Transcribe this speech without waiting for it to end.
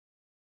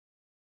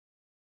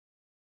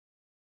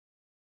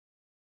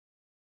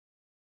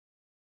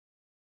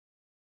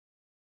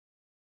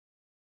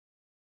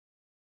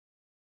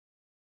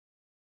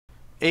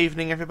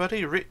Evening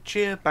everybody, Rich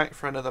here, back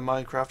for another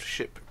Minecraft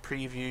ship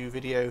preview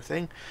video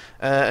thing,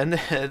 and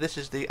this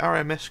is the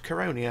RMS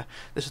Caronia.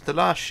 This is the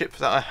last ship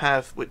that I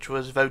have which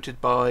was voted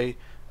by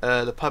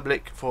the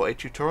public for a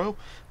tutorial.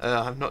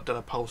 I've not done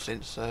a poll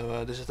since,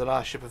 so this is the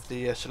last ship of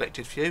the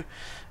selected few,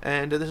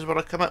 and this is what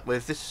I come up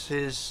with. This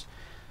is,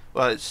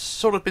 well, it's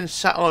sort of been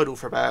sat idle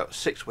for about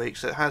 6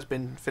 weeks. It has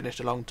been finished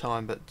a long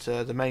time, but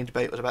the main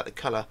debate was about the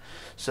colour.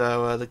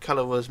 So the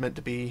colour was meant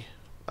to be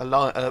a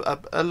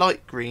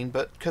light green,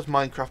 but because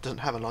Minecraft doesn't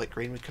have a light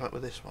green, we come up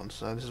with this one.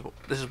 So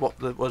this is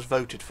what was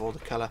voted for, the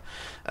colour.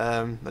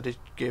 I did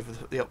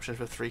give the options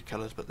for 3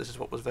 colours, but this is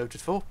what was voted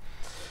for.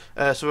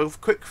 So a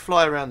quick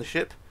fly around the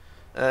ship.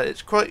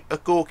 It's quite a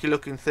gawky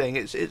looking thing.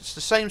 It's the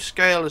same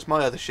scale as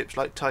my other ships,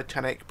 like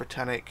Titanic,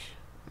 Britannic,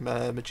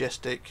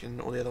 Majestic, and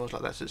all the other ones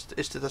like that. So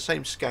it's to the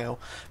same scale,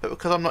 but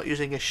because I'm not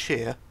using a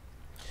shear,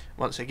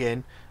 once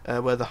again,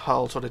 where the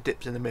hull sort of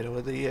dips in the middle,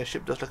 the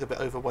ship does look a bit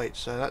overweight.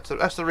 So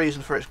that's the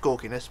reason for its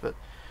gawkiness, but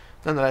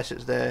nonetheless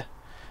it's there,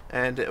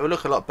 and it will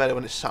look a lot better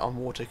when it's sat on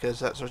water, because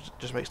that sort of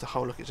just makes the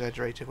hull look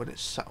exaggerated when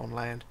it's sat on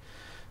land.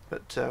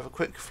 But a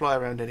quick fly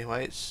around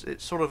anyway. It's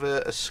sort of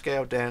a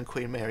scaled down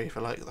Queen Mary, if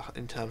I like,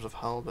 in terms of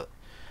hull, but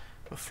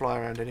we'll fly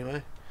around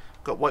anyway.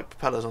 Got white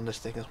propellers on this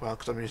thing as well,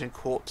 because I'm using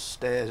quartz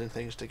stairs and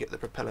things to get the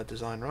propeller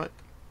design right,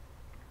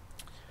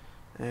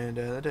 and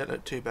they don't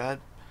look too bad.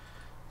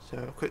 So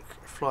a quick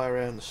fly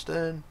around the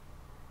stern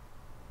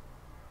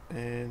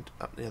and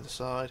up the other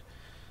side,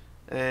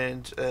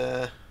 and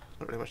not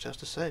really much else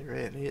to say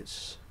really.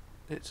 It's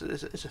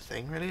a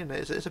thing really, and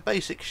it's a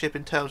basic ship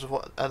in terms of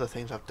what other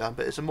things I've done,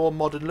 but it's a more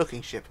modern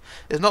looking ship.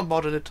 It's not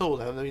modern at all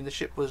though. I mean, the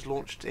ship was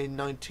launched in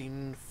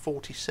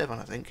 1947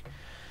 I think,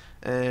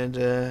 and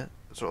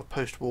sort of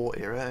post-war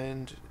era,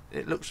 and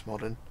it looks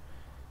modern,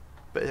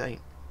 but it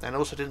ain't. And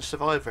also didn't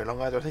survive very long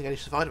either. I think it only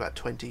survived about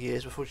 20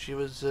 years before she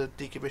was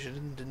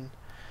decommissioned, and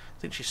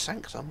I think she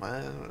sank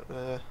somewhere.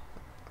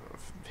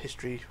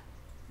 History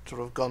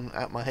sort of gone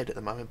out my head at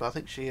the moment, but I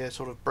think she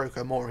sort of broke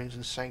her moorings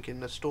and sank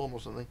in a storm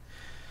or something.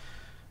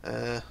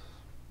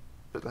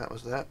 But that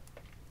was that.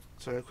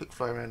 So a quick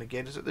fly around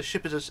again. The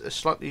ship is a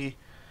slightly,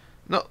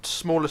 not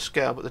smaller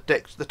scale, but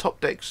the top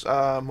decks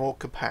are more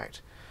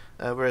compact.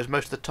 Whereas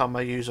most of the time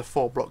I use a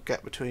 4-block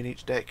gap between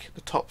each deck.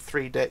 The top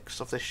 3 decks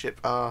of this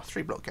ship are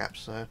 3-block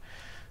gaps, so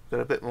got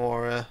a bit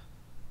more,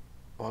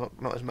 well,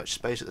 not as much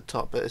space at the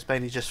top, but it's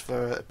mainly just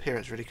for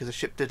appearance really, because the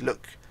ship did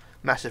look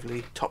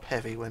massively top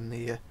heavy when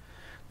the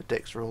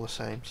decks were all the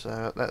same.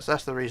 So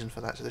that's the reason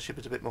for that. So the ship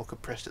is a bit more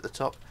compressed at the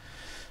top,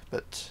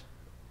 but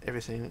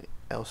everything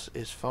else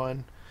is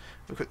fine.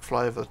 A quick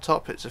fly over the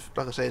top. It's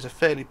like I say, it's a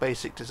fairly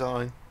basic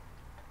design.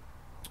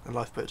 The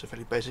lifeboats are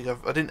fairly basic.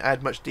 I didn't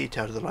add much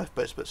detail to the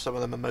lifeboats, but some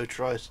of them are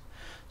motorised,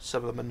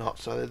 some of them are not,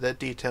 so they're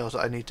details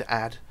that I need to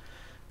add.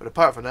 But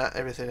apart from that,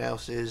 everything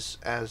else is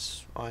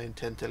as I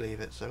intend to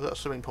leave it. So we've got a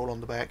swimming pool on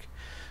the back,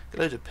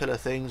 got loads of pillar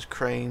things,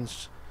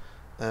 cranes,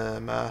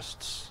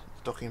 masts,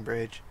 docking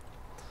bridge,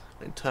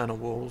 internal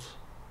walls,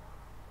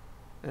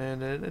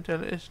 and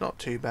it's not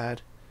too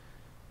bad.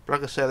 But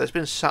like I said, it's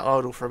been sat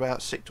idle for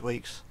about 6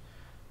 weeks.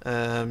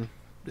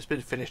 It's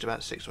been finished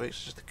about 6 weeks.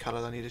 It's just the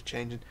colour I needed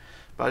changing.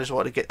 But I just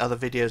wanted to get other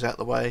videos out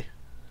the way,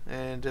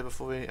 and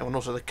and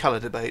also the colour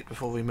debate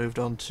before we moved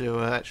on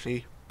to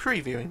actually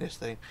previewing this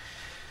thing.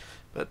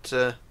 But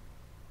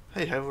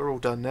hey ho, we're all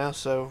done now.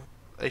 So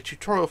a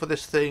tutorial for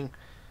this thing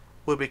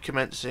will be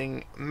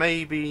commencing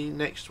maybe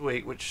next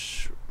week.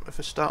 Which, if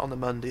I start on the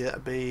Monday,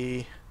 that'd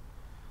be,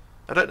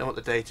 I don't know what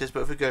the date is,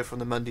 but if we go from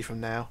the Monday from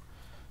now,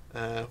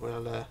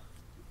 we'll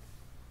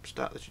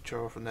start the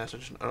tutorial from there. So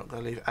I'm not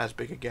going to leave as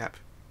big a gap.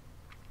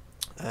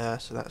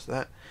 So that's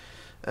that.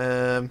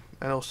 And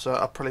also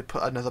I'll probably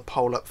put another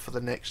poll up for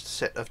the next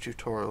set of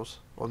tutorials,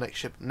 or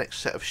next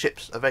set of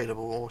ships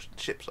available, or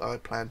ships I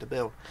plan to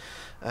build,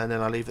 and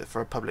then I'll leave it for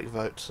a public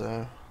vote.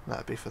 So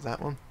that'd be for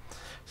that one.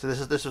 So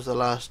this was the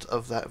last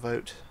of that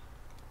vote,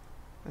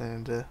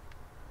 and this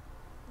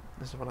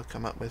is what I've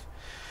come up with.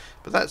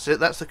 But that's it.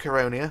 That's the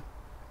Caronia,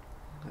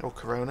 or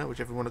Corona,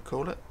 whichever you want to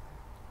call it.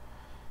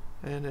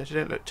 And she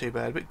don't look too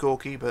bad. A bit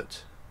gawky,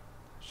 but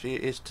she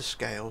is to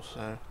scale.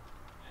 So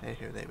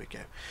there we go.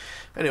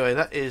 Anyway,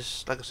 that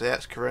is, like I say,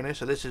 that's Caronia.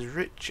 So this is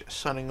Rich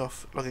signing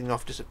off, logging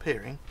off,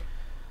 disappearing,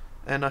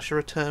 and I shall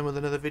return with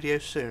another video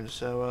soon.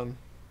 So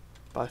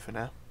bye for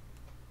now.